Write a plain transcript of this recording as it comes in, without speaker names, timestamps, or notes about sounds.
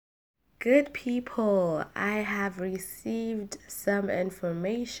Good people, I have received some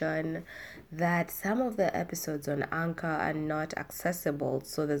information that some of the episodes on Anchor are not accessible.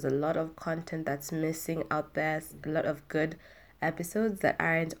 So there's a lot of content that's missing out there, a lot of good episodes that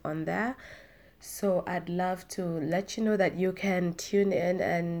aren't on there. So I'd love to let you know that you can tune in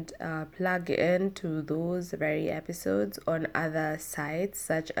and plug in to those very episodes on other sites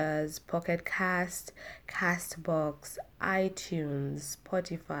such as Pocket Cast, Castbox, iTunes,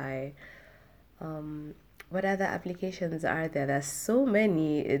 Spotify. What other applications are there? There's so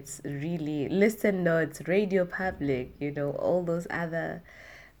many. It's really Listen Notes, Radio Public, all those other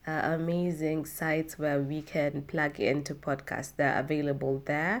amazing sites where we can plug into podcasts. They're available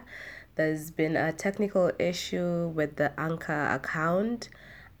there. There's been a technical issue with the Anchor account.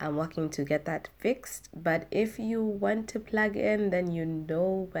 I'm working to get that fixed. But if you want to plug in, then you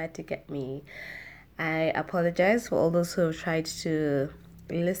know where to get me. I apologize for all those who have tried to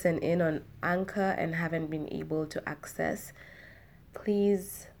listen in on Anchor and haven't been able to access.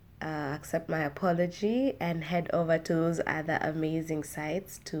 Please accept my apology and head over to those other amazing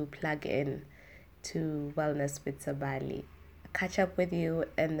sites to plug in to Wellness with Sabali. Catch up with you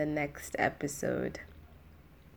in the next episode.